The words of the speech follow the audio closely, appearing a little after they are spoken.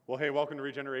Well, hey, welcome to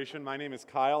Regeneration. My name is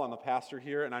Kyle. I'm the pastor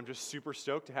here, and I'm just super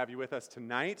stoked to have you with us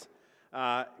tonight.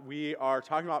 We are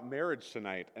talking about marriage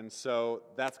tonight, and so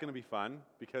that's going to be fun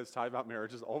because talking about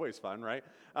marriage is always fun, right?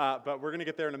 But we're going to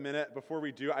get there in a minute. Before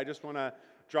we do, I just want to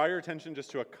draw your attention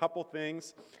just to a couple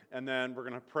things, and then we're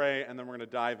going to pray, and then we're going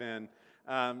to dive in.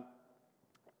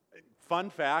 Fun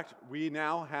fact, we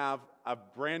now have a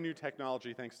brand new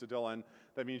technology, thanks to Dylan,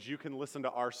 that means you can listen to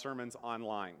our sermons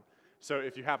online. So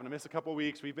if you happen to miss a couple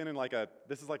weeks, we've been in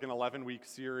this is like an 11-week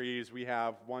series. We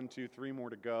have 1, 2, 3 more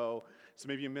to go. So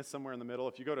maybe you missed somewhere in the middle.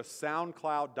 If you go to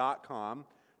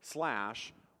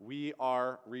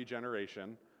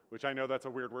soundcloud.com/weareregeneration, which I know that's a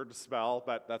weird word to spell,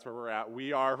 but that's where we're at.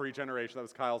 We Are Regeneration. That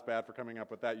was Kyle's bad for coming up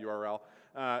with that URL.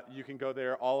 You can go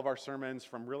there. All of our sermons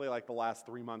from really like the last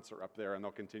 3 months are up there, and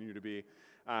they'll continue to be.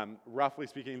 Roughly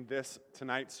speaking,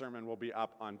 tonight's sermon will be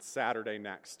up on Saturday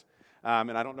next.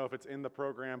 And I don't know if it's in the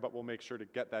program, but we'll make sure to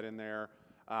get that in there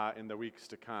in the weeks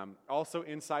to come. Also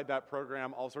inside that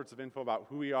program, all sorts of info about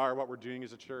who we are, what we're doing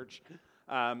as a church.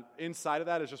 Inside of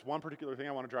that is just one particular thing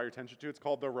I want to draw your attention to. It's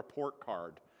called the report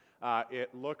card.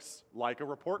 It looks like a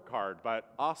report card,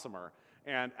 but awesomer.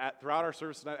 And throughout our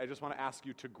service tonight, I just want to ask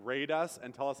you to grade us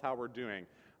and tell us how we're doing.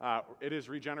 It is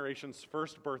Regeneration's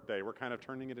first birthday. We're kind of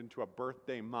turning it into a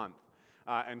birthday month.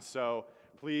 And so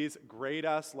please grade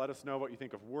us. Let us know what you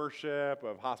think of worship,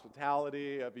 of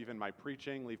hospitality, of even my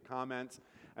preaching. Leave comments.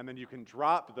 And then you can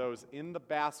drop those in the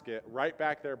basket right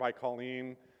back there by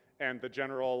Colleen and the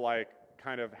general,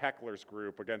 kind of hecklers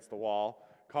group against the wall.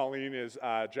 Colleen is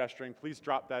gesturing. Please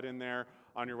drop that in there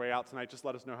on your way out tonight. Just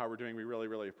let us know how we're doing. We really,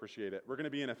 really appreciate it. We're going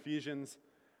to be in Ephesians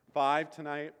 5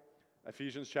 tonight.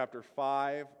 Ephesians chapter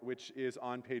 5, which is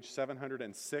on page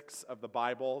 706 of the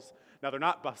Bibles. Now, they're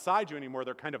not beside you anymore.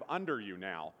 They're kind of under you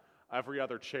now, every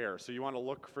other chair. So you want to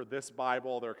look for this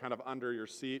Bible. They're kind of under your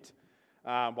seat.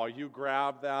 While you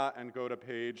grab that and go to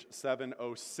page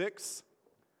 706,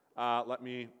 let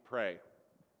me pray.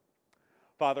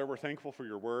 Father, we're thankful for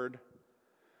your word.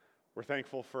 We're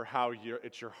thankful for how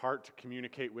it's your heart to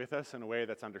communicate with us in a way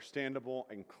that's understandable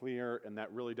and clear, and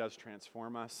that really does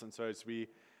transform us. And so as we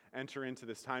enter into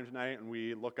this time tonight and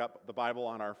we look up the Bible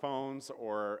on our phones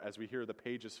or as we hear the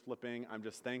pages flipping, I'm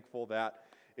just thankful that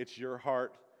it's your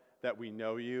heart that we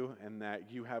know you and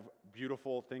that you have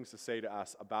beautiful things to say to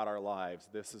us about our lives.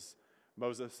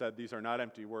 Moses said, these are not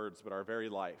empty words, but our very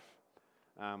life.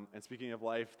 And speaking of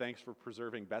life, thanks for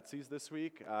preserving Betsy's this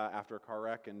week after a car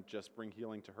wreck, and just bring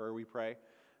healing to her, we pray.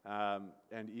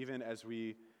 And even as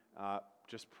we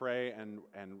just pray and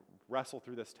wrestle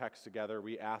through this text together,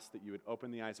 we ask that you would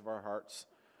open the eyes of our hearts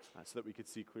so that we could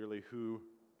see clearly who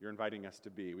you're inviting us to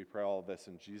be. We pray all of this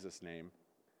in Jesus' name.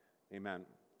 Amen.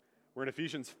 We're in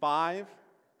Ephesians 5,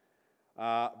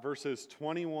 verses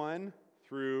 21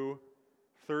 through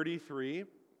 33.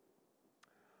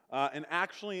 And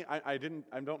actually, I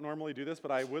don't normally do this,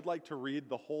 but I would like to read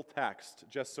the whole text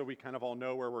just so we kind of all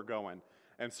know where we're going.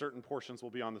 And certain portions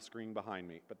will be on the screen behind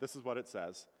me. But this is what it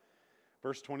says.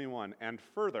 Verse 21, and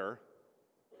further,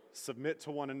 submit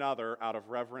to one another out of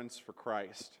reverence for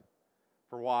Christ.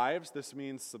 For wives, this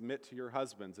means submit to your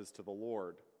husbands as to the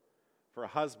Lord. For a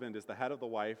husband is the head of the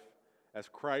wife, as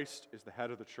Christ is the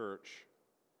head of the church.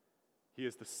 He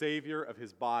is the Savior of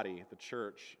his body, the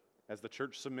church. As the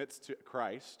church submits to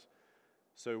Christ,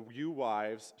 so you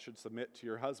wives should submit to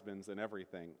your husbands in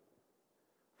everything.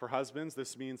 For husbands,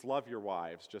 this means love your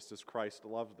wives, just as Christ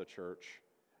loved the church.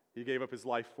 He gave up his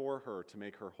life for her to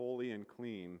make her holy and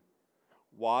clean,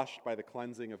 washed by the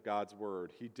cleansing of God's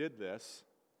word. He did this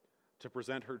to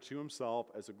present her to himself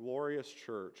as a glorious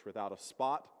church without a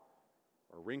spot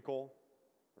or wrinkle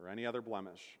or any other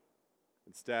blemish.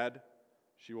 Instead,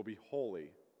 she will be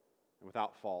holy and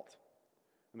without fault.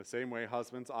 In the same way,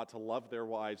 husbands ought to love their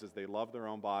wives as they love their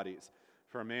own bodies.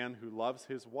 For a man who loves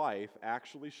his wife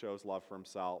actually shows love for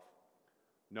himself.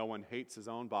 No one hates his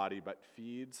own body, but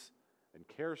feeds and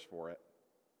cares for it,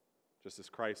 just as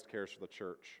Christ cares for the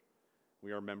church.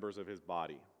 We are members of his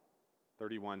body.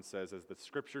 31 says, as the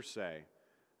scriptures say,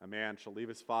 a man shall leave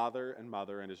his father and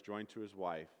mother and is joined to his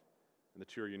wife, and the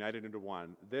two are united into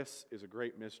one. This is a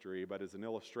great mystery, but is an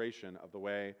illustration of the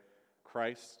way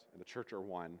Christ and the church are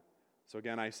one. So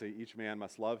again, I say each man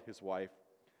must love his wife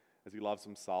as he loves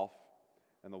himself,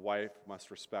 and the wife must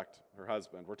respect her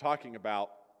husband. We're talking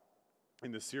about,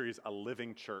 in this series, a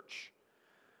living church.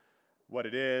 What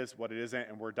it is, what it isn't,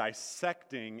 and we're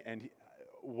dissecting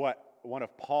what one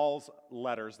of Paul's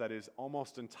letters that is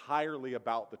almost entirely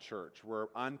about the church. We're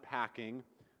unpacking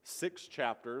 6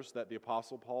 chapters that the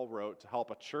Apostle Paul wrote to help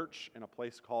a church in a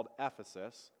place called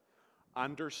Ephesus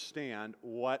understand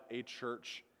what a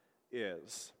church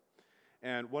is.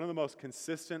 And one of the most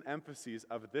consistent emphases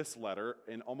of this letter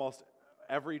in almost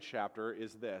every chapter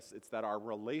is this. It's that our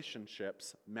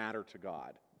relationships matter to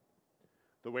God.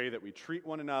 The way that we treat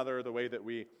one another, the way that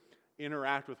we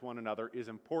interact with one another is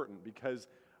important because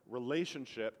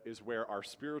relationship is where our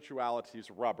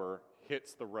spirituality's rubber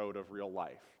hits the road of real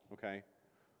life, okay?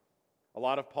 A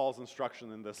lot of Paul's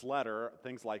instruction in this letter,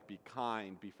 things like be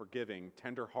kind, be forgiving,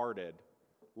 tender-hearted,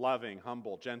 loving,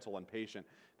 humble, gentle, and patient,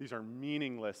 these are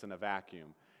meaningless in a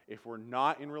vacuum. If we're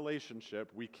not in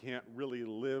relationship, we can't really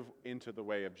live into the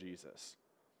way of Jesus.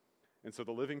 And so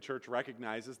the Living Church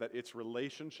recognizes that its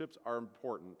relationships are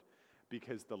important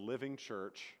because the Living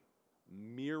Church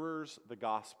mirrors the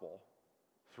gospel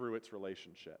through its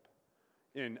relationship.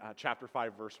 In chapter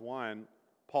 5, verse 1,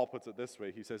 Paul puts it this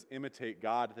way. He says, imitate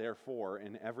God, therefore,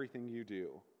 in everything you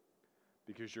do,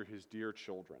 because you're his dear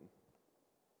children.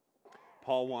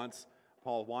 Paul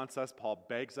wants us, Paul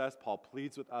begs us, Paul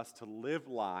pleads with us to live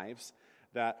lives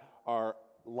that are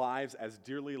lives as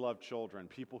dearly loved children,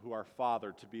 people who are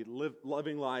fathered, to be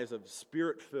living lives of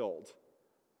spirit-filled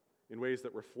in ways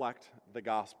that reflect the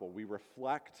gospel. We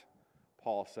reflect,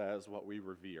 Paul says, what we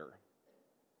revere.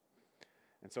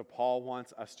 And so Paul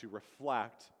wants us to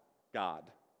reflect God.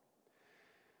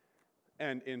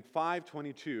 And in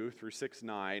 5:22 through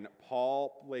 6:9,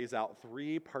 Paul lays out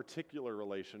three particular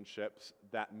relationships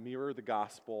that mirror the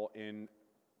gospel in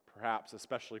perhaps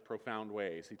especially profound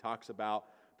ways. He talks about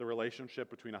the relationship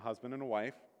between a husband and a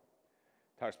wife.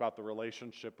 He talks about the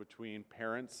relationship between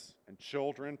parents and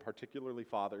children, particularly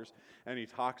fathers. And he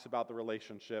talks about the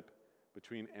relationship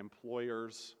between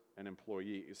employers and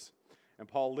employees. And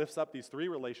Paul lifts up these three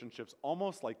relationships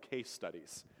almost like case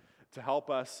studies to help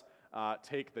us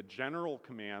take the general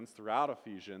commands throughout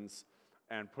Ephesians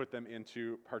and put them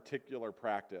into particular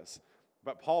practice.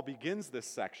 But Paul begins this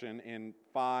section in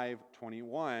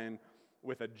 5:21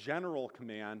 with a general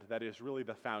command that is really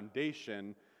the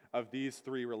foundation of these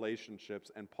three relationships.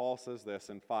 And Paul says this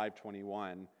in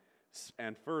 5:21,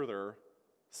 and further,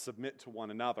 submit to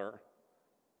one another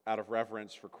out of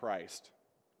reverence for Christ.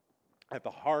 At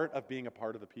the heart of being a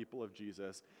part of the people of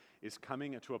Jesus is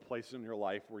coming to a place in your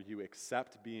life where you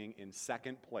accept being in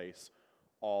second place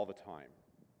all the time.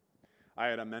 I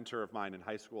had a mentor of mine in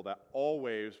high school that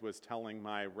always was telling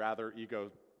my rather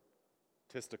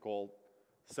egotistical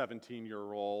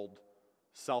 17-year-old,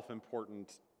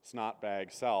 self-important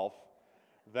snotbag self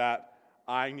that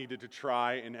I needed to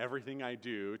try in everything I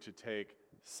do to take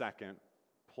second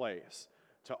place,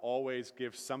 to always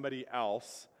give somebody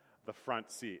else the front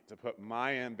seat, to put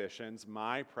my ambitions,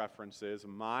 my preferences,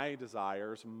 my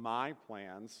desires, my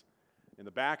plans in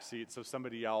the back seat so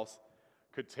somebody else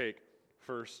could take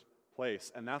first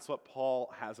place. And that's what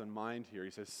Paul has in mind here. He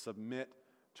says, submit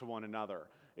to one another.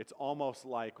 It's almost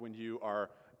like when you are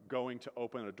going to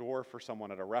open a door for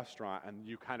someone at a restaurant and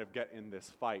you kind of get in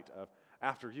this fight of,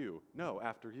 after you, no,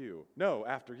 after you, no,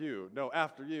 after you, no,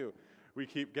 after you. We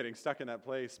keep getting stuck in that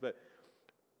place, but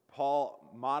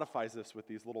Paul modifies this with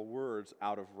these little words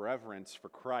out of reverence for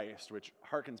Christ, which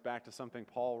harkens back to something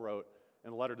Paul wrote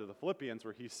in a letter to the Philippians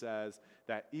where he says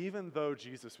that even though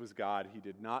Jesus was God, he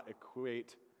did not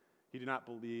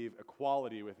believe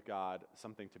equality with God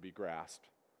something to be grasped.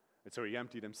 And so he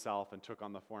emptied himself and took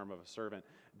on the form of a servant.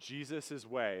 Jesus'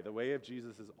 way, the way of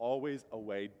Jesus is always a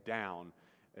way down.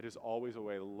 It is always a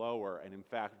way lower. And in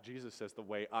fact, Jesus says the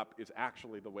way up is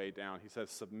actually the way down. He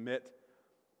says submit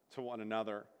to one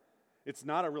another. It's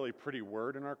not a really pretty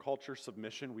word in our culture,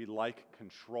 submission. We like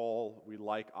control. We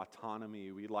like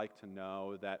autonomy. We like to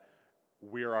know that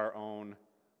we're our own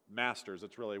masters.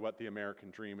 It's really what the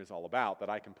American dream is all about, that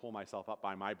I can pull myself up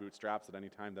by my bootstraps at any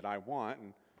time that I want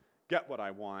and get what I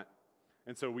want.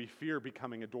 And so we fear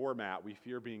becoming a doormat. We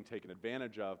fear being taken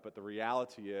advantage of. But the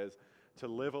reality is to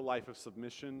live a life of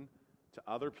submission to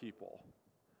other people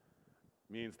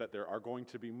means that there are going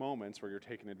to be moments where you're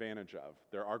taken advantage of.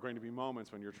 There are going to be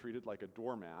moments when you're treated like a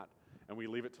doormat, and we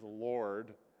leave it to the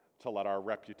Lord to let our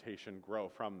reputation grow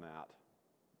from that.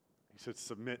 He said,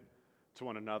 submit to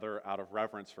one another out of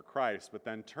reverence for Christ, but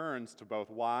then turns to both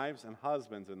wives and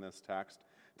husbands in this text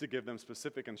to give them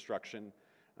specific instruction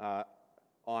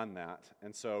on that.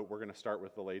 And so we're going to start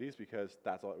with the ladies because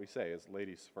that's what we say is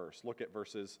ladies first. Look at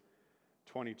verses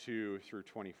 22 through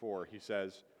 24. He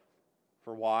says,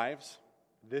 for wives,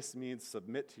 this means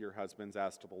submit to your husbands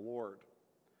as to the Lord.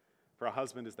 For a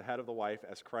husband is the head of the wife,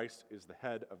 as Christ is the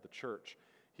head of the church.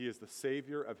 He is the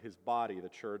Savior of his body, the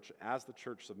church, as the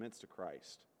church submits to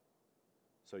Christ.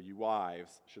 So you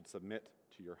wives should submit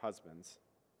to your husbands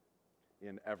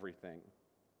in everything.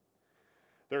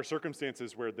 There are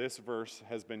circumstances where this verse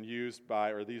has been used by,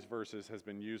 or these verses has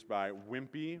been used by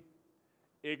wimpy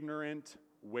ignorant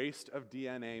waste of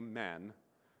DNA men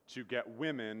to get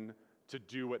women to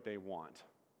do what they want.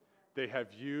 They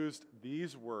have used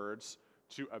these words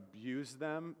to abuse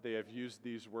them. They have used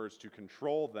these words to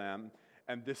control them.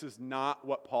 And this is not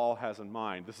what Paul has in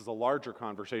mind. This is a larger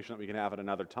conversation that we can have at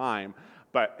another time.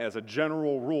 But as a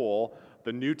general rule,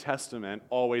 the New Testament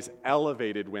always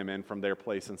elevated women from their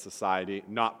place in society,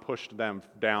 not pushed them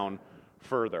down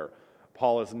further.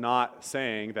 Paul is not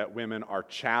saying that women are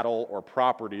chattel or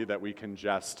property that we can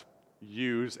just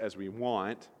use as we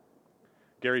want.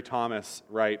 Gary Thomas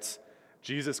writes,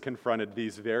 Jesus confronted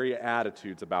these very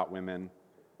attitudes about women,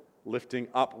 lifting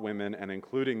up women and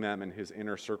including them in his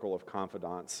inner circle of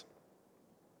confidants.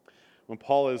 When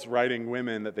Paul is writing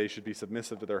women that they should be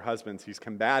submissive to their husbands, he's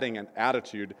combating an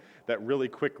attitude that really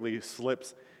quickly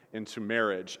slips into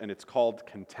marriage, and it's called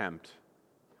contempt.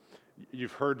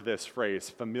 You've heard this phrase,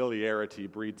 familiarity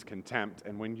breeds contempt,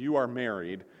 and when you are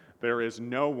married, there is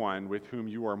no one with whom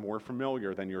you are more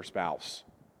familiar than your spouse.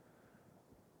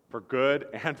 For good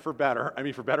and for better,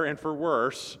 for better and for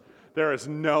worse, there is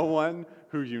no one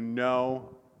who you know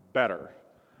better.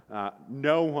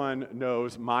 No one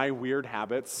knows my weird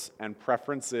habits and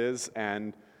preferences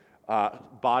and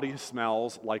body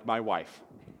smells like my wife.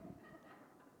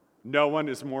 No one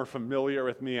is more familiar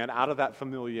with me, and out of that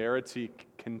familiarity,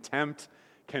 contempt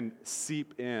can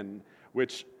seep in,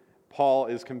 which Paul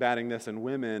is combating this in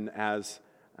women as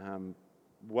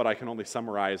what I can only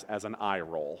summarize as an eye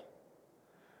roll.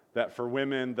 That for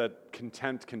women, that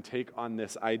contempt can take on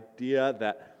this idea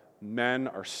that men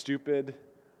are stupid,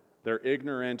 they're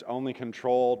ignorant, only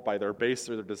controlled by their base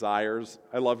or their desires.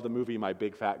 I love the movie My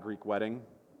Big Fat Greek Wedding,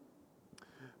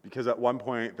 because at one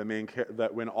point,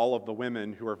 that when all of the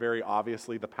women who are very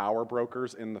obviously the power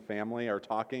brokers in the family are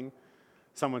talking,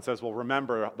 someone says, well,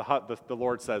 remember, the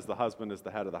Lord says the husband is the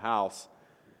head of the house.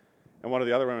 And one of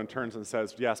the other women turns and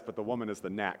says, yes, but the woman is the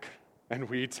neck. And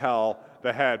we tell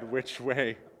the head which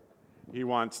way he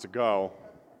wants to go.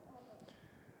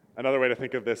 Another way to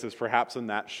think of this is perhaps in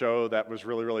that show that was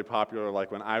really, really popular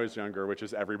like when I was younger, which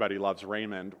is Everybody Loves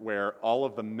Raymond, where all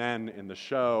of the men in the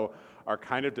show are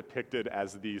kind of depicted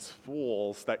as these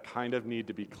fools that kind of need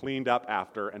to be cleaned up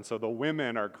after. And so the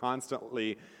women are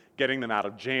constantly getting them out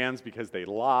of jams because they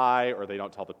lie or they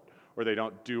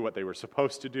don't do what they were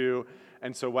supposed to do.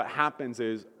 And so what happens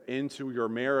is into your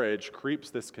marriage creeps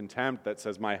this contempt that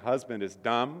says, my husband is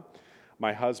dumb,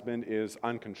 my husband is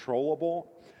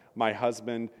uncontrollable, my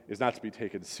husband is not to be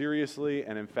taken seriously,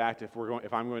 and in fact, if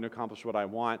I'm going to accomplish what I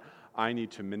want, I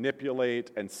need to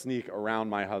manipulate and sneak around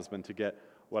my husband to get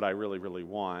what I really, really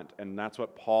want. And that's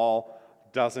what Paul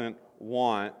doesn't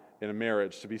want in a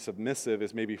marriage. To be submissive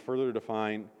is maybe further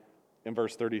defined in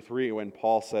verse 33 when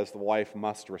Paul says the wife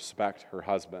must respect her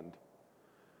husband.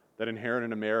 That inherent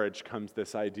in a marriage comes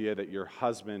this idea that your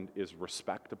husband is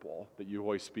respectable, that you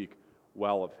always speak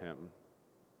well of him.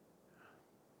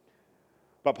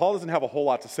 But Paul doesn't have a whole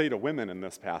lot to say to women in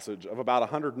this passage. Of about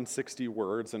 160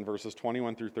 words in verses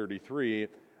 21 through 33,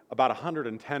 about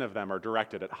 110 of them are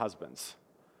directed at husbands,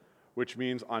 which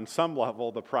means on some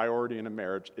level the priority in a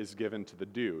marriage is given to the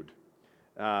dude.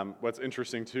 What's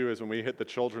interesting too is when we hit the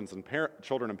children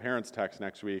and parents text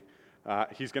next week,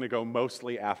 he's going to go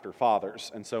mostly after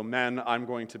fathers. And so men, I'm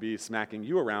going to be smacking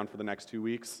you around for the next 2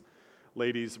 weeks.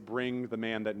 Ladies, bring the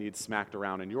man that needs smacked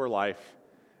around in your life,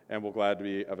 and we'll glad to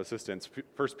be of assistance.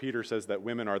 1 Peter says that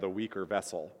women are the weaker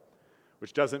vessel,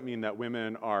 which doesn't mean that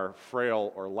women are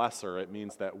frail or lesser. It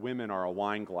means that women are a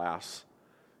wine glass.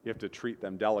 You have to treat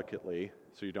them delicately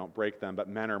so you don't break them, but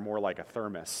men are more like a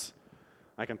thermos.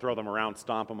 I can throw them around,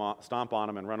 stomp on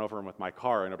them, and run over them with my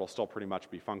car, and it'll still pretty much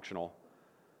be functional.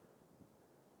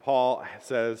 Paul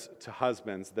says to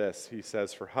husbands this. He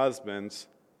says, for husbands,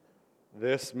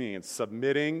 this means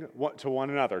submitting to one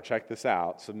another. Check this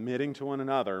out. Submitting to one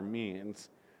another means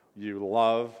you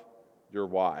love your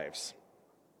wives.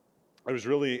 I was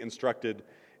really instructed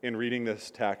in reading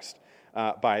this text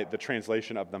by the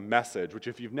translation of the Message, which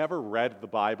if you've never read the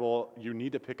Bible, you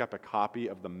need to pick up a copy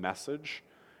of the Message.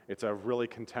 It's a really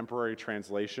contemporary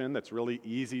translation that's really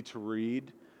easy to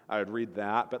read. I would read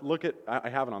that. But I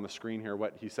have it on the screen here,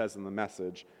 what he says in the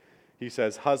Message. He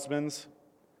says, husbands,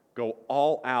 go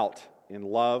all out in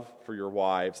love for your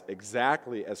wives,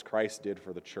 exactly as Christ did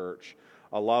for the church.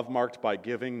 A love marked by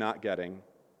giving, not getting.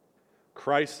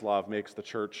 Christ's love makes the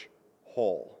church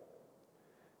whole.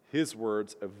 His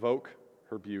words evoke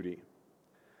her beauty.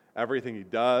 Everything he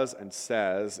does and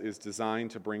says is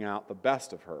designed to bring out the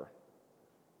best of her,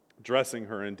 dressing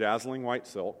her in dazzling white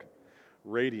silk,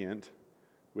 radiant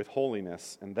with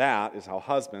holiness. And that is how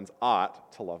husbands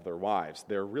ought to love their wives.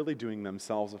 They're really doing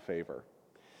themselves a favor.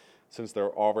 since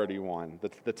they're already one.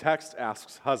 The text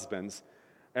asks husbands,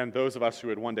 and those of us who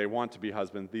would one day want to be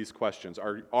husbands, these questions.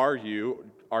 Are you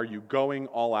going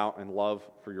all out in love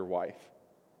for your wife?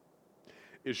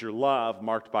 Is your love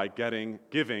marked by giving,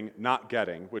 not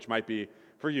getting, which might be,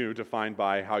 for you, defined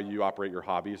by how you operate your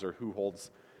hobbies or who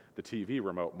holds the TV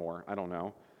remote more? I don't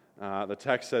know. The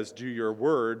text says, do your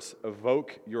words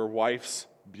evoke your wife's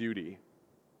beauty?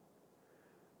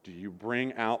 Do you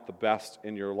bring out the best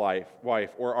in your wife,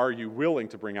 or are you willing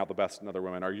to bring out the best in other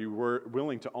women? Are you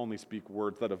willing to only speak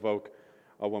words that evoke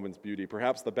a woman's beauty?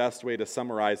 Perhaps the best way to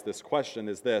summarize this question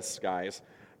is this, guys.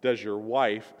 Does your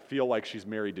wife feel like she's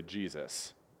married to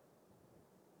Jesus?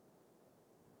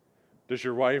 Does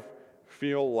your wife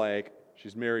feel like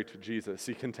she's married to Jesus?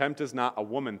 See, contempt is not a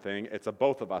woman thing, it's a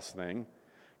both of us thing.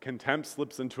 Contempt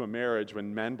slips into a marriage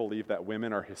when men believe that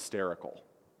women are hysterical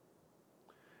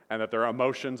and that their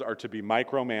emotions are to be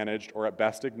micromanaged or at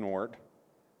best ignored.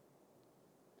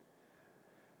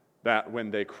 That when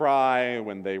they cry,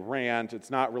 when they rant, it's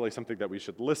not really something that we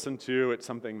should listen to, it's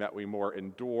something that we more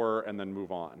endure and then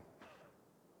move on.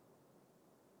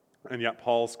 And yet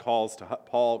Paul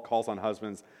calls on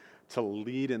husbands to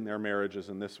lead in their marriages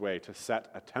in this way, to set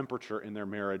a temperature in their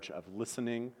marriage of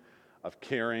listening, of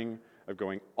caring, of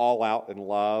going all out in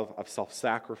love, of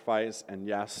self-sacrifice, and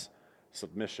yes,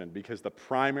 submission. Because the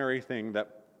primary thing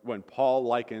that when Paul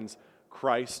likens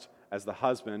Christ as the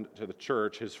husband to the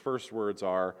church, his first words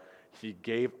are, he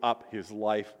gave up his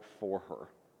life for her.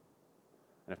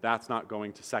 And if that's not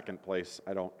going to second place,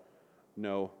 I don't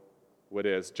know what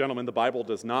is. Gentlemen, the Bible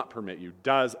does not permit you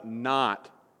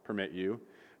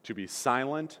to be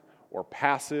silent or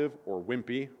passive or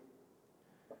wimpy.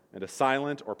 And a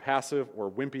silent or passive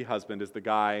or wimpy husband is the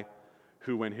guy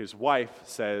who, when his wife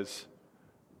says,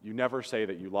 you never say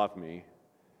that you love me,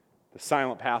 the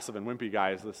silent, passive, and wimpy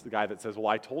guy is the guy that says, well,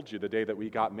 I told you the day that we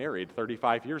got married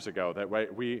 35 years ago that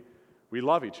we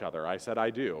love each other. I said I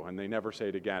do, and they never say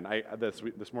it again.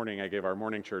 This morning I gave our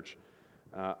morning church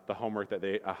the homework that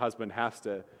the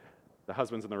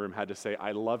husbands in the room had to say,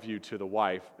 I love you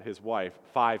to his wife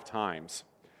 5 times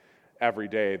every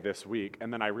day this week.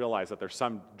 And then I realized that there's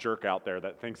some jerk out there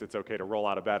that thinks it's okay to roll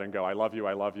out of bed and go, I love you,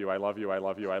 I love you, I love you, I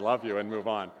love you, I love you, and move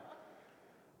on.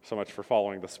 So much for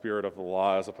following the spirit of the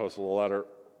law as opposed to the letter.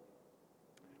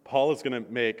 Paul is going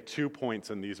to make 2 points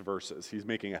in these verses. He's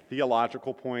making a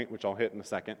theological point, which I'll hit in a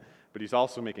second, but he's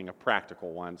also making a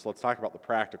practical one. So let's talk about the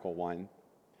practical one.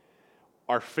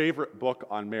 Our favorite book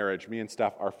on marriage, me and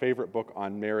Steph, our favorite book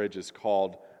on marriage is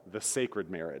called The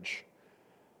Sacred Marriage.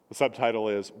 The subtitle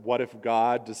is, What If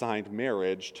God Designed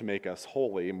Marriage to Make Us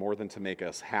Holy More Than to Make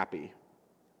Us Happy?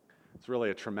 It's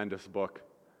really a tremendous book.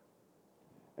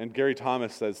 And Gary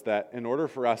Thomas says that in order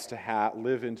for us to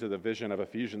live into the vision of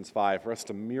Ephesians 5, for us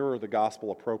to mirror the gospel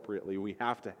appropriately, we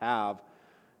have to have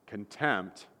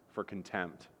contempt for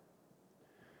contempt.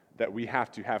 That we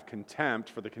have to have contempt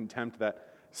for the contempt that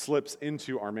slips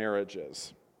into our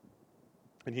marriages.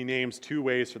 And he names 2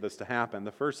 ways for this to happen.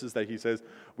 The first is that he says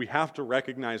we have to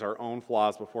recognize our own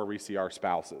flaws before we see our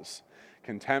spouses.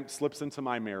 Contempt slips into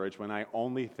my marriage when I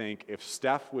only think if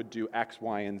Steph would do X,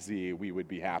 Y, and Z, we would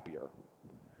be happier.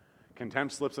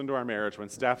 Contempt slips into our marriage when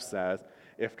Steph says,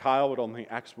 if Kyle would only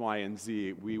X, Y, and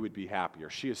Z, we would be happier.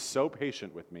 She is so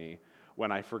patient with me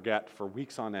when I forget for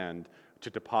weeks on end to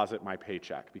deposit my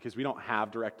paycheck because we don't have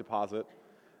direct deposit.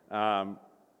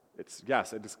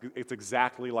 It's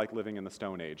exactly like living in the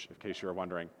Stone Age, in case you were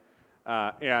wondering.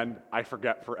 And I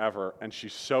forget forever, and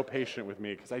she's so patient with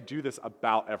me because I do this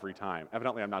about every time.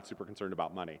 Evidently, I'm not super concerned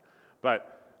about money,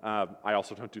 but I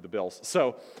also don't do the bills.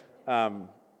 So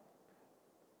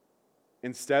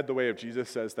instead, the way of Jesus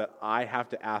says that I have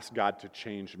to ask God to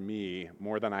change me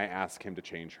more than I ask him to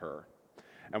change her.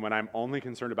 And when I'm only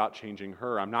concerned about changing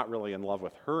her, I'm not really in love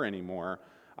with her anymore.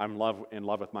 I'm in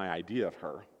love with my idea of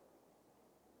her.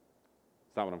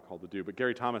 It's not what I'm called to do. But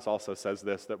Gary Thomas also says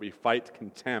this, that we fight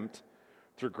contempt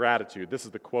through gratitude. This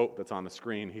is the quote that's on the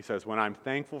screen. He says, when I'm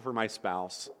thankful for my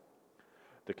spouse,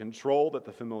 the control that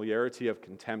the familiarity of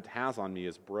contempt has on me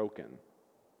is broken.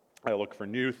 I look for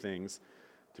new things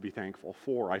to be thankful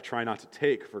for. I try not to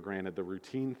take for granted the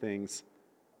routine things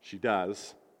she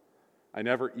does. I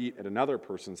never eat at another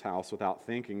person's house without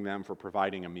thanking them for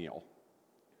providing a meal.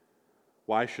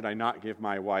 Why should I not give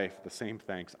my wife the same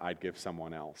thanks I'd give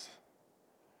someone else?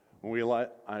 When we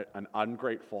let an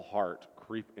ungrateful heart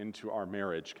creep into our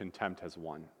marriage, contempt has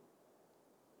won.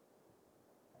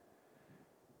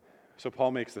 So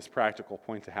Paul makes this practical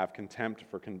point to have contempt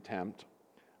for contempt,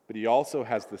 but he also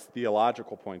has this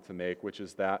theological point to make, which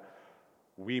is that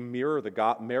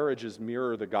marriages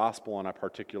mirror the gospel in a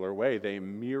particular way. They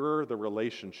mirror the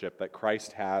relationship that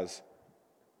Christ has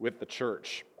with the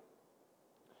church.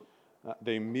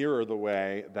 They mirror the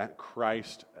way that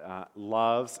Christ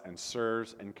loves and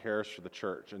serves and cares for the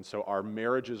church. And so our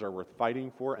marriages are worth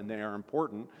fighting for, and they are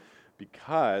important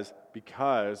because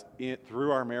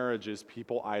through our marriages,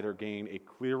 people either gain a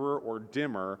clearer or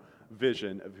dimmer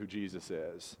vision of who Jesus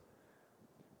is.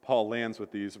 Paul lands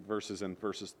with these verses in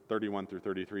verses 31 through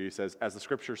 33. He says, as the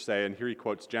scriptures say, and here he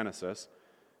quotes Genesis,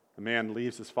 a man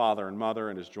leaves his father and mother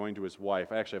and is joined to his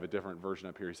wife. I actually have a different version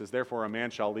up here. He says, therefore a man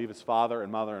shall leave his father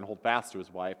and mother and hold fast to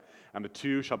his wife, and the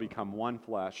two shall become one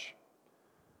flesh.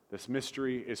 This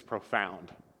mystery is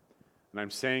profound. And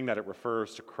I'm saying that it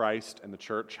refers to Christ and the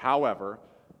church. However,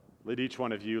 let each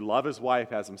one of you love his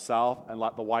wife as himself, and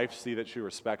let the wife see that she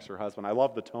respects her husband. I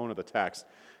love the tone of the text,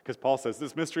 because Paul says,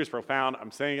 this mystery is profound.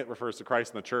 I'm saying it refers to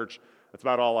Christ and the church. That's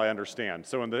about all I understand.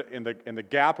 So in the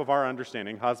gap of our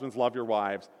understanding, husbands, love your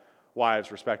wives.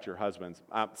 Wives, respect your husbands.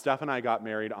 Steph and I got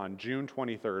married on June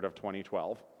 23rd of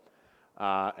 2012.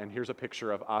 And here's a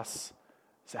picture of us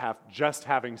just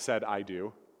having said I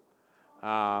do.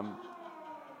 I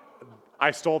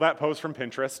stole that pose from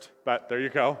Pinterest, but there you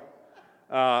go.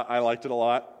 I liked it a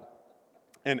lot.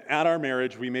 And at our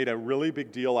marriage, we made a really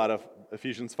big deal out of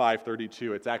Ephesians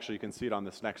 5:32. It's actually, you can see it on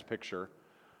this next picture.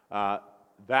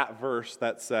 That verse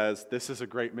that says, this is a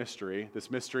great mystery. This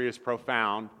mystery is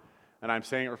profound. And I'm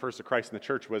saying it refers to Christ and the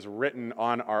church, was written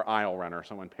on our aisle runner.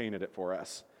 Someone painted it for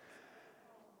us.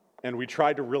 And we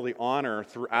tried to really honor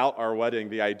throughout our wedding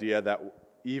the idea that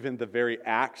even the very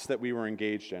acts that we were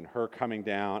engaged in, her coming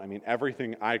down, I mean,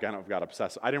 everything, I kind of got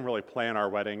obsessed. I didn't really plan our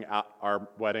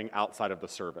wedding outside of the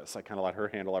service. I kind of let her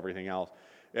handle everything else.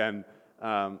 And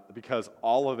because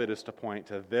all of it is to point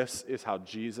to this is how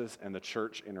Jesus and the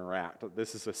church interact.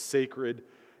 This is a sacred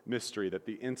mystery, that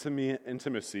the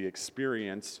intimacy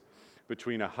experienced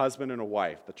between a husband and a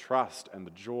wife, the trust and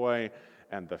the joy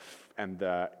and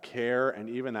the care, and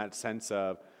even that sense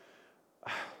of,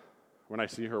 when I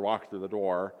see her walk through the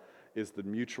door, is the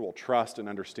mutual trust and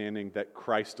understanding that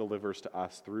Christ delivers to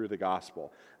us through the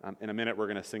gospel. In a minute, we're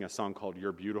going to sing a song called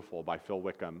You're Beautiful by Phil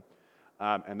Wickham.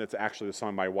 And that's actually the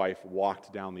song my wife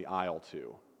walked down the aisle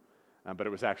to. But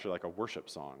it was actually like a worship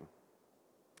song.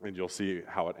 And you'll see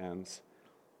how it ends.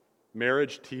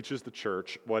 Marriage teaches the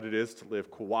church what it is to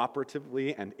live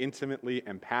cooperatively and intimately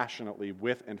and passionately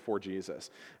with and for Jesus.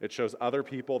 It shows other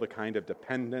people the kind of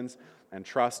dependence and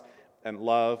trust and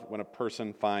love when a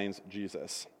person finds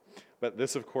Jesus. But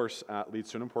this, of course,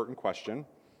 leads to an important question,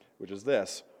 which is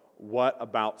this: what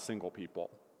about single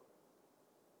people?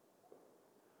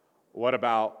 What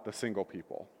about the single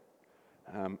people?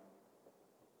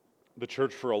 The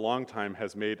church for a long time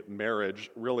has made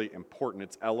marriage really important.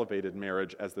 It's elevated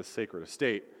marriage as the sacred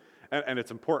estate. And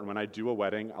it's important. When I do a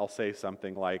wedding, I'll say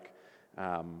something like,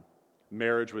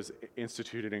 marriage was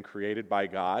instituted and created by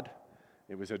God.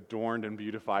 It was adorned and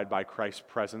beautified by Christ's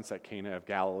presence at Cana of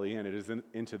Galilee, and it is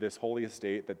into this holy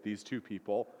estate that these two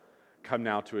people come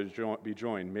now to be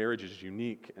joined. Marriage is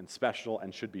unique and special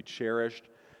and should be cherished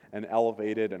and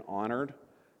elevated and honored.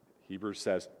 Hebrews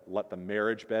says, let the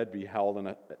marriage bed be held in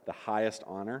the highest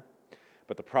honor.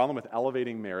 But the problem with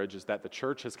elevating marriage is that the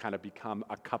church has kind of become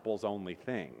a couples-only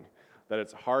thing, that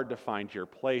it's hard to find your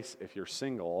place if you're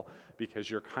single because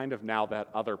you're kind of now that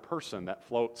other person that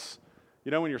floats.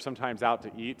 You know when you're sometimes out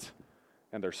to eat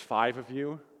and there's 5 of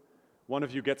you? One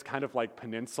of you gets kind of like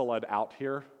peninsulaed out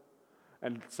here.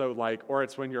 And so or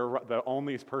it's when you're the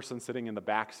only person sitting in the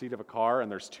back seat of a car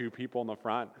and there's 2 people in the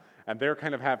front, and they're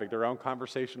kind of having their own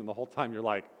conversation, and the whole time you're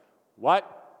like, what?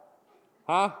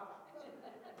 Huh?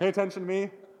 Pay attention to me?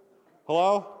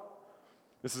 Hello?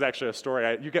 This is actually a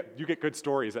story. You get good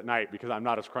stories at night because I'm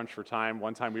not as crunched for time.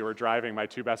 One time we were driving, my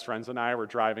 2 best friends and I were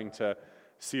driving to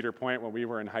Cedar Point when we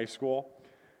were in high school.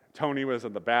 Tony was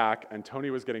in the back, and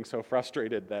Tony was getting so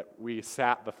frustrated that we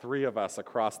sat, the 3 of us,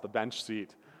 across the bench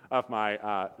seat of my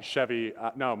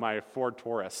my Ford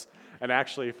Taurus. And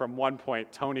actually, from one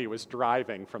point, Tony was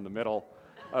driving from the middle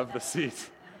of the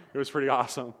seat. It was pretty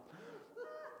awesome.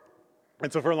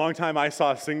 And so for a long time, I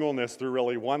saw singleness through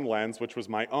really one lens, which was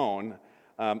my own.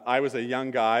 I was a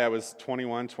young guy. I was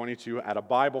 21, 22, at a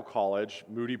Bible college,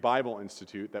 Moody Bible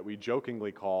Institute, that we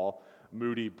jokingly call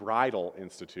Moody Bridal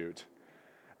Institute.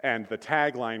 And the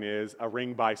tagline is, a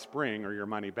ring by spring or your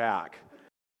money back.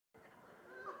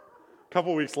 A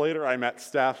couple weeks later, I met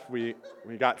Steph. We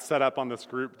got set up on this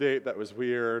group date that was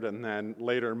weird, and then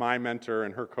later my mentor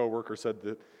and her coworker said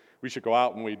that we should go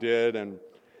out, and we did, and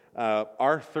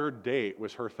our 3rd date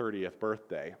was her 30th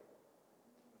birthday.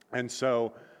 And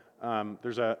so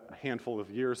there's a handful of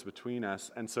years between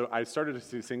us. And so I started to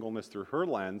see singleness through her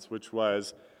lens, which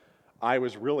was I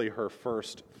was really her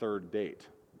first third date.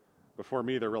 Before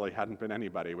me, there really hadn't been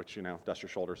anybody, which, dust your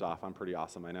shoulders off. I'm pretty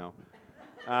awesome, I know.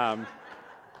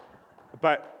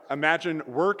 But imagine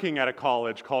working at a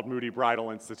college called Moody Bridal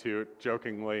Institute,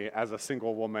 jokingly, as a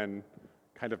single woman,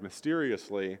 kind of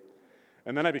mysteriously.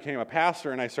 And then I became a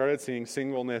pastor, and I started seeing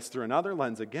singleness through another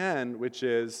lens again, which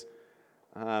is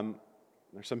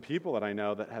there's some people that I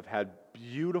know that have had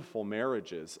beautiful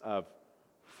marriages of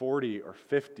 40 or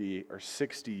 50 or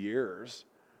 60 years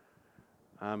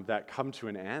that come to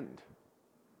an end.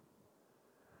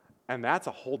 And that's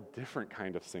a whole different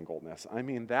kind of singleness. I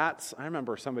mean, I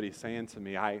remember somebody saying to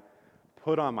me, I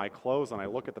put on my clothes and I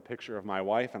look at the picture of my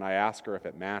wife and I ask her if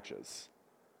it matches.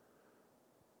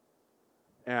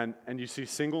 And you see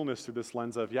singleness through this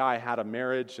lens of, I had a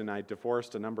marriage and I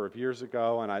divorced a number of years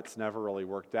ago and it's never really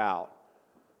worked out.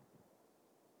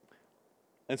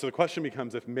 And so the question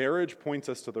becomes, if marriage points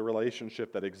us to the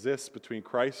relationship that exists between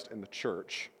Christ and the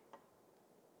church,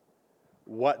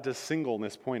 what does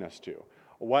singleness point us to?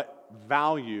 What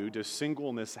value does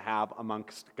singleness have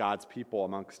amongst God's people,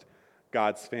 amongst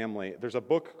God's family? There's a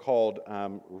book called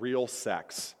Real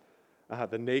Sex,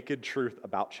 The Naked Truth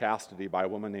About Chastity by a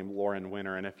woman named Lauren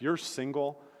Winner. And if you're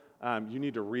single, you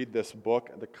need to read this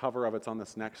book. The cover of it's on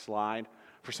this next slide.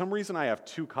 For some reason, I have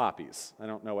 2 copies. I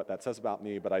don't know what that says about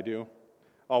me, but I do.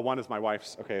 Oh, one is my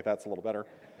wife's. Okay, that's a little better.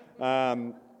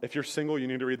 If you're single, you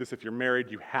need to read this. If you're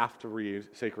married, you have to read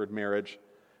Sacred Marriage.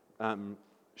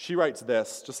 She writes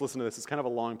this, just listen to this, it's kind of a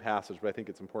long passage, but I think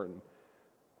it's important.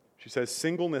 She says,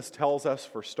 singleness tells us,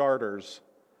 for starters,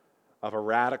 of a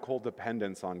radical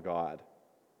dependence on God.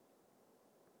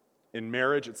 In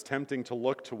marriage, it's tempting to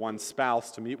look to one's spouse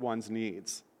to meet one's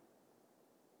needs.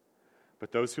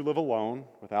 But those who live alone,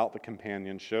 without the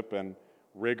companionship and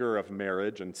rigor of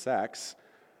marriage and sex,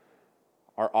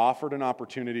 are offered an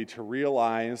opportunity to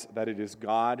realize that it is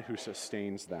God who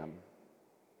sustains them.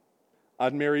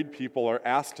 Unmarried people are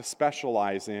asked to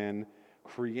specialize in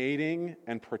creating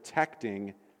and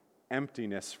protecting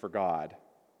emptiness for God.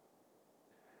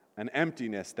 An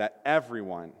emptiness that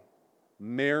everyone,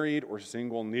 married or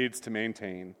single, needs to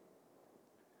maintain.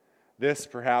 This,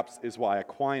 perhaps, is why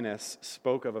Aquinas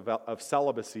spoke of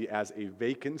celibacy as a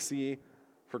vacancy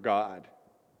for God.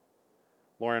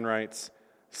 Lauren writes,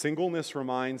 singleness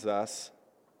reminds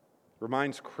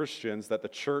Christians that the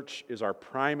church is our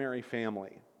primary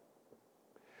family.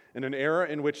 In an era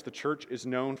in which the church is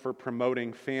known for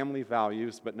promoting family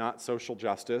values but not social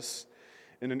justice,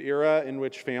 in an era in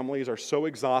which families are so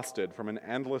exhausted from an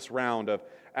endless round of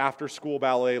after-school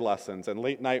ballet lessons and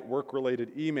late-night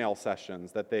work-related email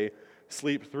sessions that they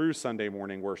sleep through Sunday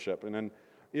morning worship, in an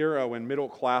era when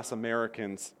middle-class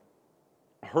Americans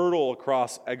hurtle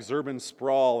across exurban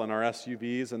sprawl in our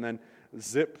SUVs and then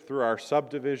zip through our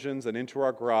subdivisions and into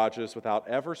our garages without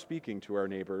ever speaking to our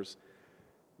neighbors,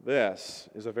 this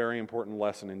is a very important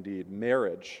lesson indeed.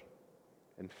 Marriage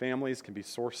and families can be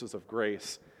sources of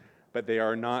grace, but they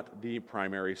are not the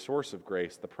primary source of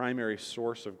grace. The primary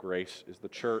source of grace is the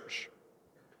church.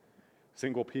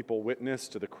 Single people witness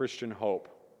to the Christian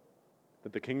hope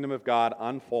that the kingdom of God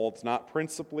unfolds not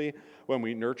principally when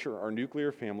we nurture our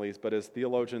nuclear families, but as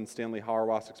theologian Stanley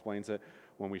Hauerwas explains it,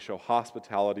 when we show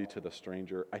hospitality to the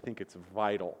stranger. I think it's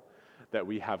vital that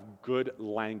we have good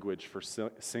language for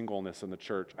singleness in the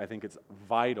church. I think it's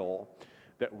vital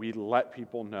that we let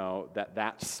people know that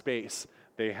that space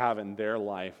they have in their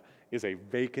life is a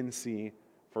vacancy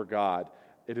for God.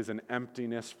 It is an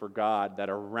emptiness for God, that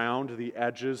around the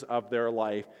edges of their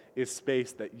life is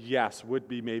space that, yes, would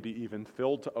be maybe even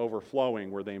filled to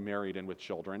overflowing were they married and with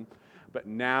children, but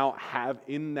now have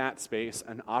in that space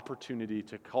an opportunity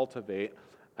to cultivate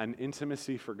an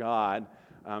intimacy for God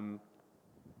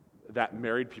that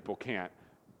married people can't.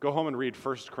 Go home and read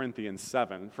 1 Corinthians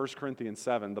 7. 1 Corinthians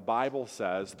 7, the Bible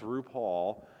says, through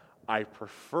Paul, I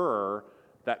prefer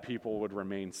that people would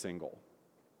remain single.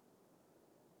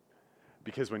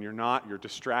 Because when you're not, you're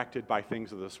distracted by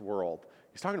things of this world.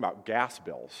 He's talking about gas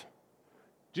bills.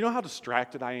 Do you know how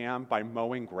distracted I am by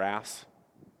mowing grass?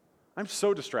 I'm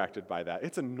so distracted by that.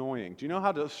 It's annoying. Do you know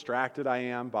how distracted I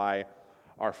am by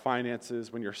our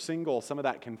finances? When you're single, some of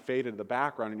that can fade into the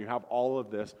background and you have all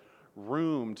of this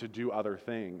room to do other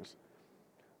things.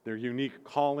 There are unique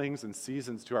callings and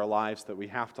seasons to our lives that we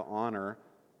have to honor.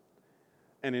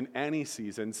 And in any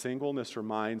season, singleness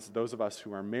reminds those of us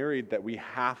who are married that we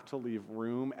have to leave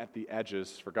room at the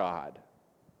edges for God.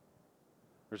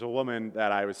 There's a woman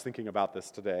that I was thinking about this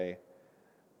today,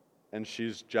 and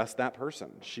she's just that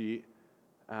person. She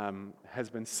has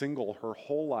been single her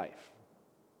whole life.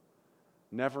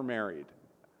 never married.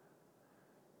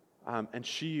 And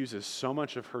she uses so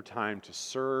much of her time to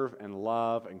serve and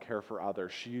love and care for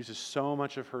others. She uses so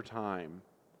much of her time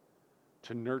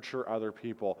to nurture other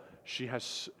people.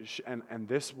 And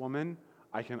this woman,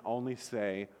 I can only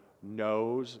say,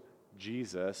 knows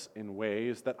Jesus in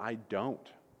ways that I don't.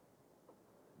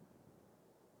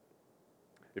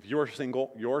 If you're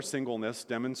single, your singleness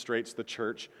demonstrates the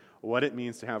church what it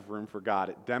means to have room for God.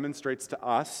 It demonstrates to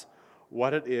us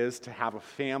what it is to have a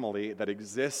family that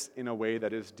exists in a way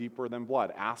that is deeper than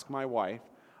blood. Ask my wife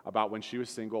about when she was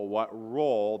single what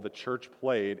role the church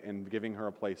played in giving her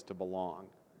a place to belong.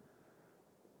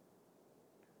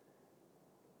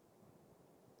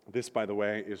 This, by the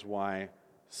way, is why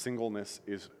singleness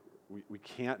is, we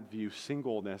can't view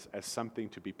singleness as something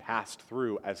to be passed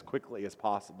through as quickly as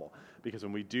possible. Because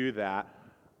when we do that,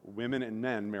 women and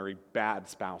men marry bad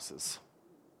spouses.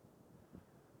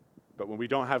 But when we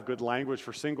don't have good language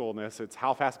for singleness, it's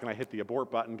how fast can I hit the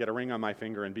abort button, get a ring on my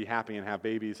finger, and be happy and have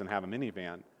babies and have a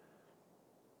minivan.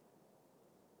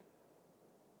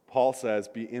 Paul says,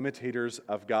 be imitators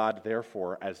of God,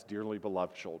 therefore, as dearly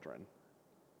beloved children.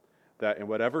 That in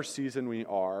whatever season we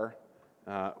are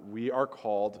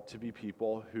called to be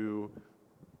people who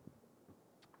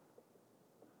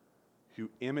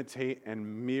imitate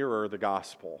and mirror the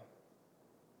gospel.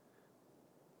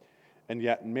 And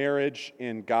yet marriage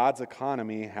in God's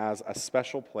economy has a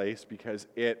special place because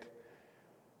it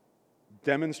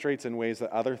demonstrates in ways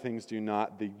that other things do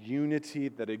not the unity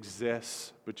that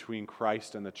exists between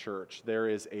Christ and the church. There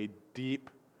is a deep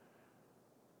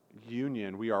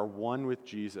union. We are one with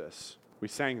Jesus. We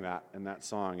sang that in that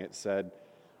song. It said,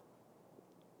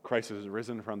 Christ has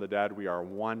risen from the dead. We are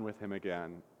one with him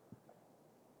again.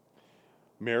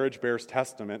 Marriage bears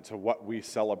testament to what we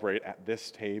celebrate at this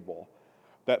table,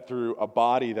 that through a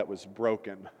body that was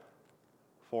broken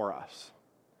for us,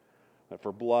 that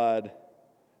for blood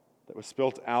that was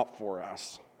spilt out for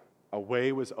us, a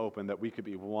way was opened that we could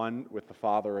be one with the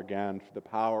Father again through the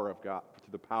power of God,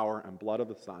 through the power and blood of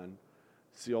the Son,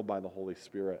 sealed by the Holy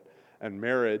Spirit. And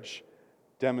marriage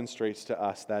demonstrates to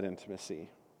us that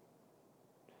intimacy.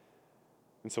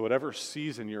 And so whatever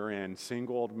season you're in,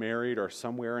 single, married, or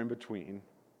somewhere in between,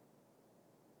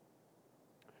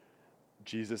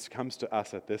 Jesus comes to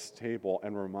us at this table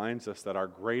and reminds us that our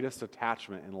greatest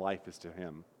attachment in life is to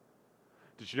him.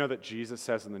 Did you know that Jesus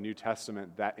says in the New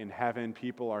Testament that in heaven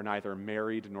people are neither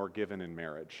married nor given in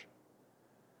marriage?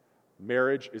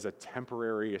 Marriage is a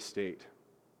temporary estate,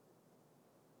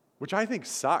 which I think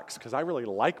sucks because I really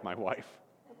like my wife.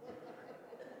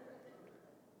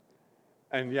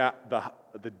 And yet,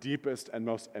 the deepest and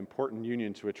most important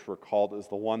union to which we're called is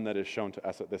the one that is shown to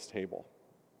us at this table.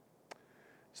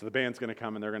 So the band's going to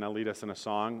come and they're going to lead us in a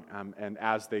song. And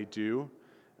as they do,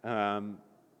 you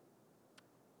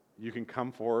can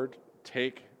come forward,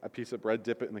 take a piece of bread,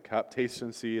 dip it in the cup, taste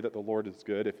and see that the Lord is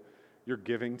good. If you're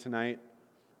giving tonight,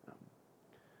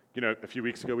 a few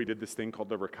weeks ago we did this thing called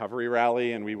the Recovery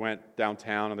Rally, and we went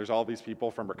downtown, and there's all these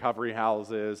people from recovery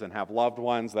houses and have loved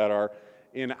ones that are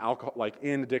in alcohol, like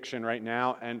in addiction right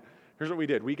now. And here's what we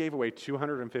did. We gave away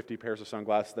 250 pairs of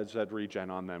sunglasses that said Regen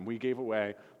on them. We gave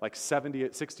away like 60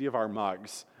 of our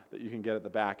mugs that you can get at the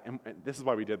back. And this is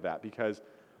why we did that, because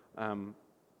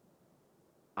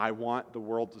I want the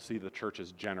world to see the church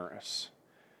as generous.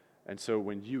 And so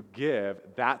when you give,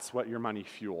 that's what your money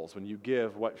fuels. When you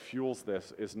give, what fuels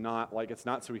this is not like, it's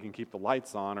not so we can keep the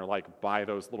lights on or like buy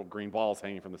those little green balls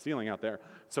hanging from the ceiling out there,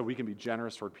 so we can be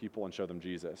generous toward people and show them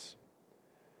Jesus.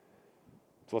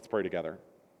 So let's pray together.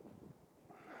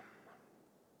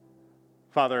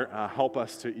 Father, help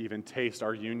us to even taste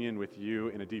our union with you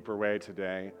in a deeper way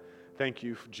today. Thank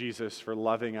you, Jesus, for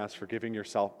loving us, for giving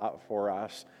yourself up for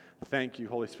us. Thank you,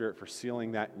 Holy Spirit, for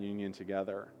sealing that union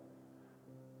together.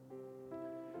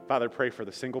 Father, pray for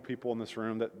the single people in this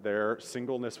room, that their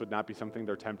singleness would not be something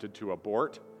they're tempted to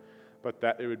abort, but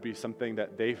that it would be something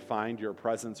that they find your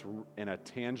presence in a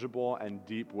tangible and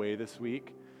deep way this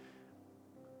week.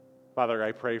 Father,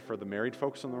 I pray for the married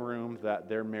folks in the room, that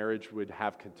their marriage would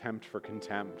have contempt for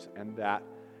contempt, and that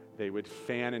they would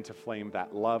fan into flame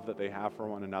that love that they have for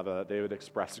one another, that they would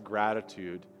express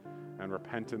gratitude and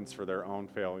repentance for their own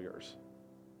failures.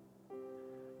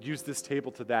 Use this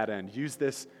table to that end. Use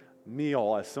this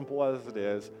meal, as simple as it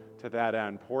is, to that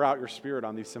end. Pour out your Spirit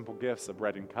on these simple gifts of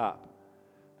bread and cup,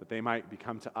 that they might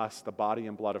become to us the body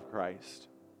and blood of Christ,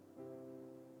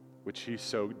 which he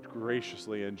so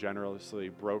graciously and generously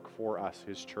broke for us,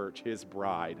 his church, his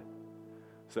bride,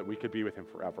 so that we could be with him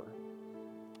forever.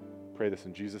 Pray this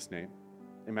in Jesus' name.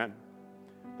 Amen.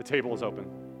 The table is open.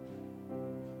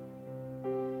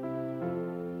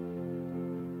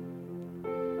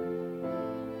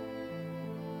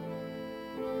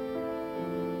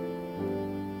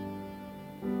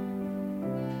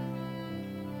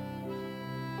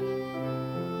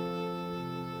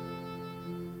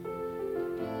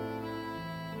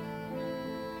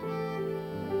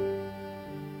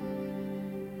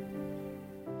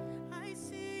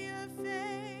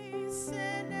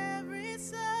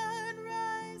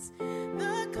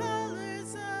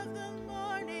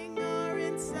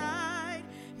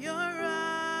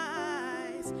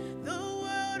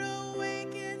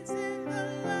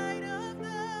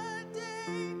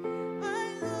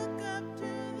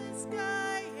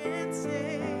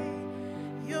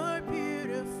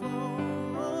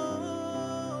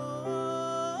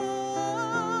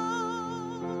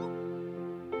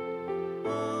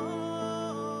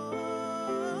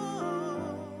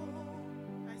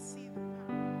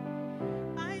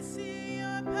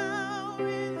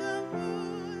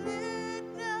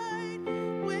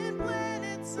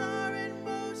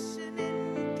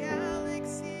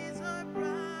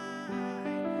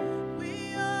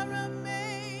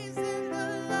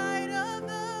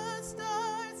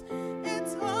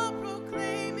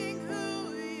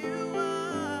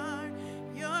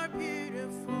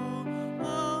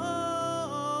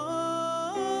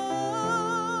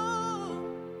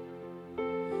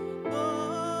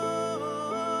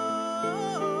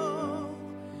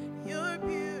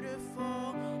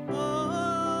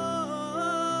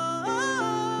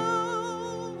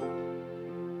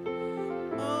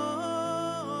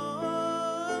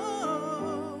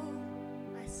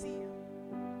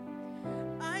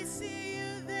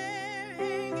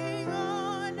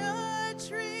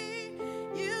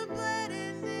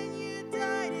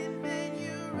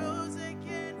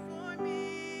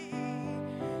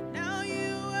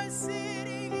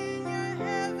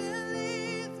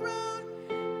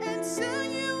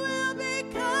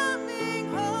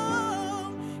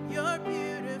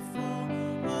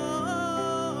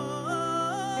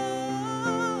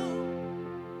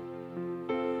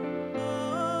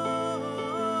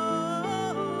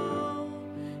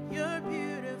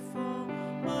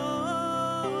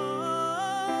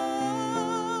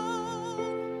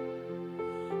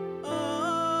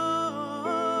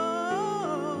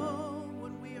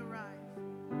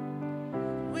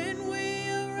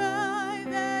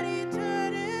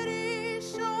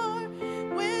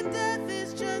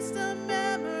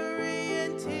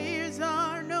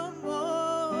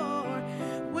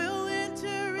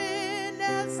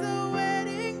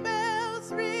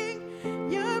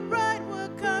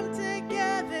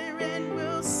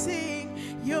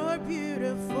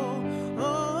 beautiful.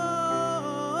 Oh,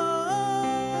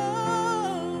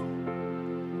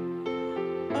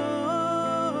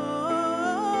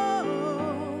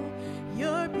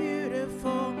 you're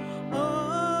beautiful.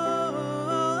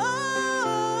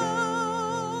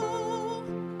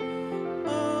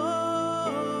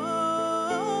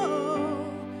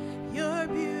 You're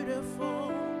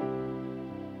beautiful.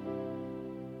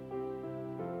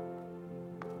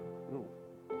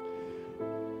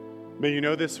 May you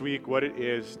know this week what it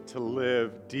is to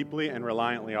live deeply and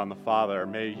reliantly on the Father.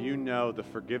 May you know the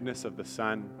forgiveness of the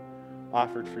Son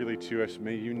offered freely to us.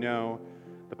 May you know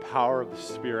the power of the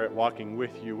Spirit walking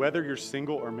with you. Whether you're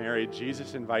single or married,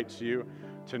 Jesus invites you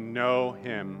to know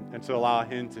Him and to allow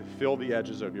Him to fill the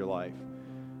edges of your life.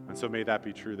 And so may that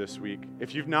be true this week.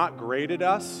 If you've not graded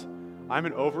us, I'm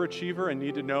an overachiever and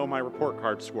need to know my report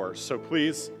card scores. So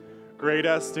please grade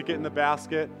us, stick it in the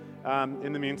basket.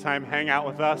 In the meantime, hang out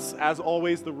with us. As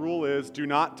always, the rule is do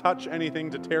not touch anything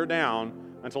to tear down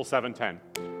until 7:10.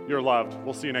 You're loved.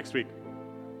 We'll see you next week.